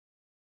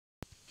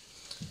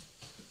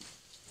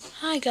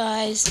Hi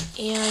guys,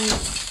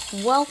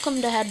 and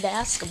welcome to Head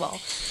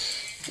Basketball.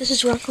 This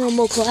is Rock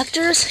Rumble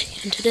Collectors,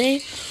 and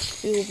today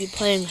we will be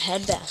playing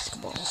Head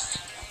Basketball.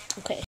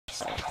 Okay,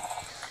 so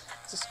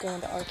let's just go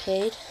into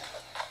arcade.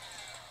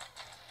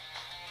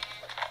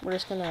 We're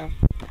just gonna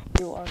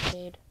do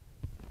arcade.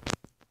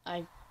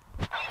 I'm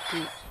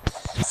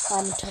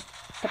on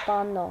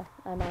Tapano,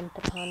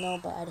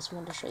 but I just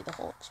wanted to show you the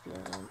whole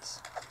experience.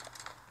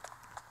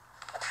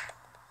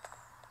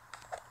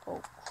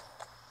 Oh.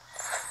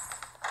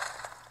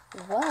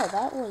 Well,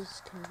 that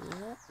was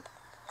convenient.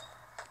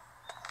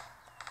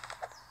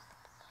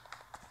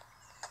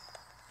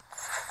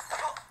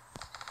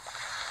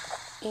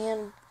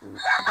 And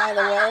by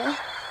the way,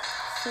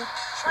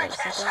 wait a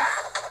second.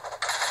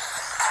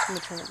 Let me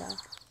turn it down.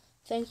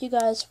 Thank you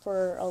guys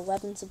for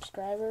 11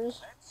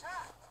 subscribers.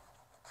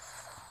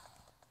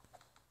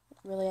 It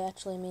really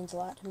actually means a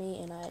lot to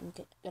me, and I'm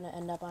gonna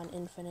end up on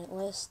infinite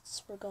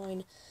lists for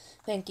going.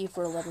 Thank you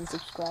for 11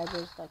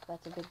 subscribers. Like,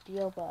 that's a big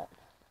deal, but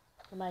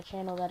for my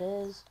channel that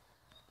is,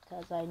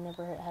 because I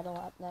never had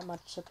that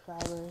much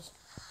subscribers.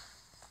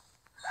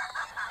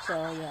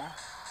 So yeah.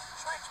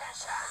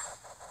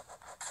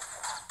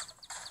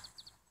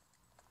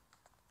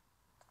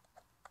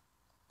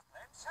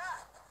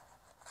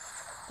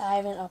 I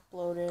haven't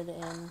uploaded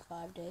in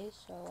 5 days,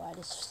 so I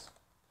just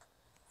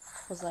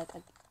was like,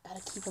 I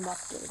gotta keep them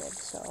updated,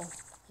 so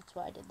that's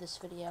why I did this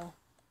video.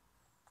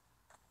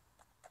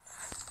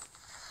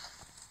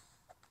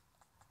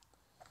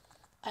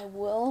 I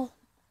will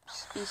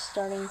be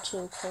starting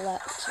to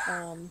collect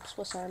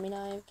Swiss Army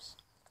knives,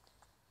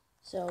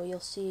 so you'll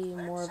see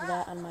more of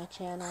that on my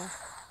channel.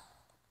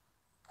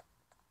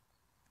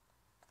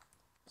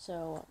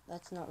 So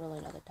that's not really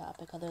another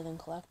topic other than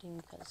collecting,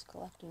 because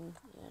collecting,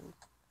 and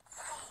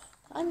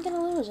I'm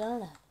gonna lose,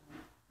 aren't I?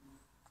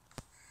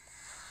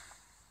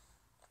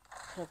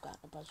 Could have gotten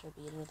a buzzer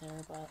beater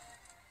there, but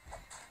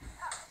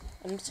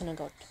I'm just gonna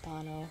go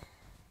Tapano.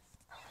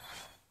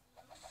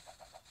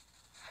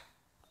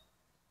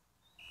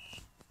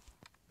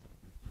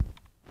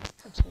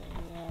 Okay,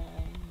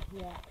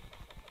 yeah.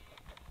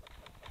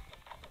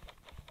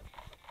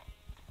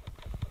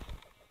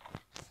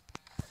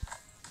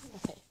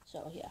 Okay,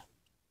 so yeah.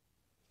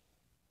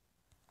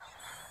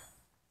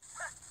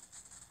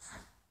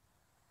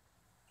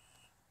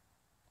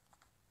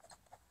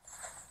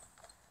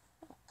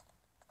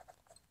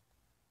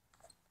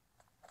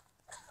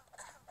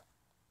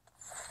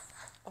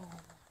 Oh my god.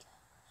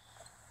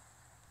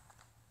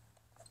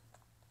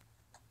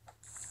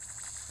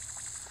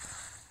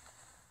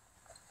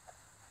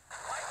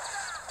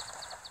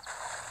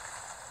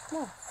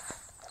 No.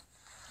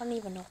 I don't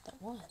even know what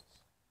that was.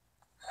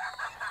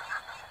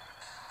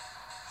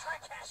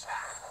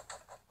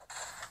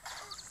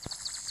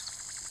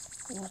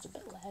 It was a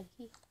bit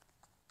laggy.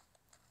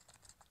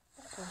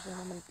 That goes in,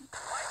 I'm gonna be...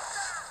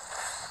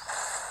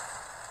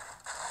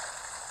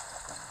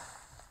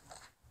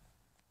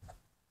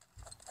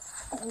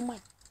 Oh my...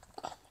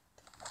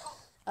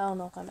 I don't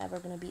know if I'm ever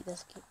gonna beat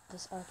this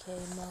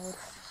arcade mode.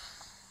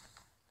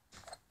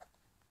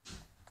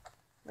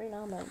 Right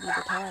now might be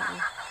the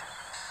time.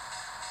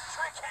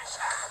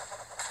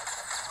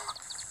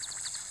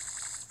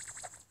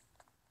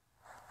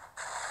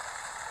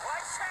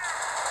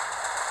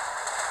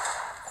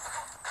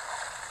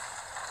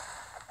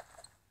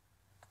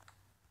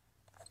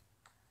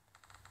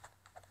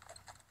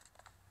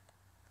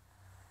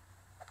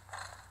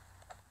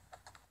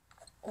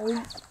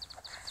 Oh.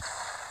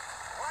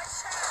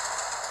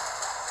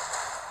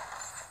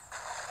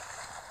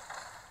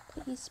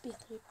 Please be a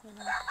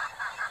 3-pointer.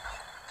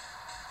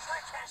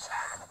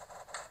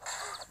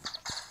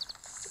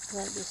 It's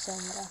gonna be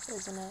sudden death,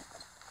 isn't it?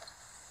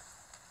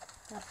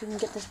 Now if we can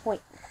get this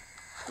point.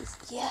 Please.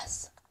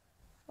 Yes!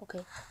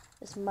 Okay,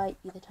 this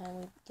might be the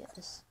time we get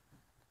this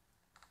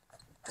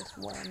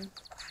one.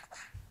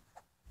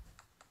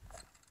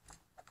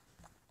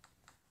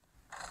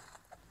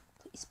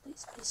 Please,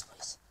 please, please,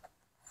 please.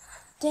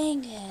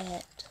 Dang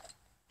it!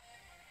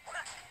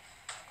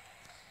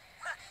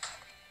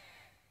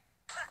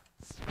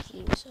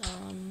 Jeez,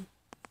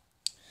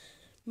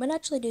 might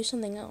actually do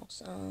something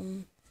else.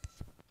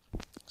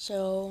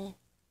 So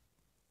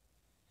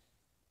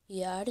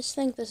yeah, I just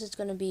think this is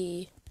gonna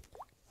be,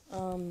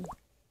 so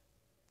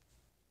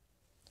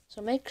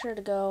make sure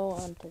to go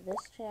onto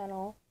this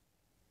channel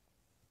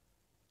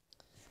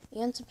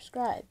and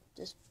subscribe.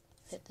 Just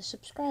hit the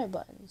subscribe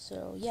button.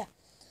 So yeah,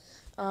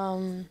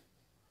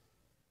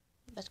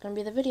 that's gonna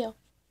be the video.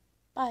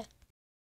 Bye.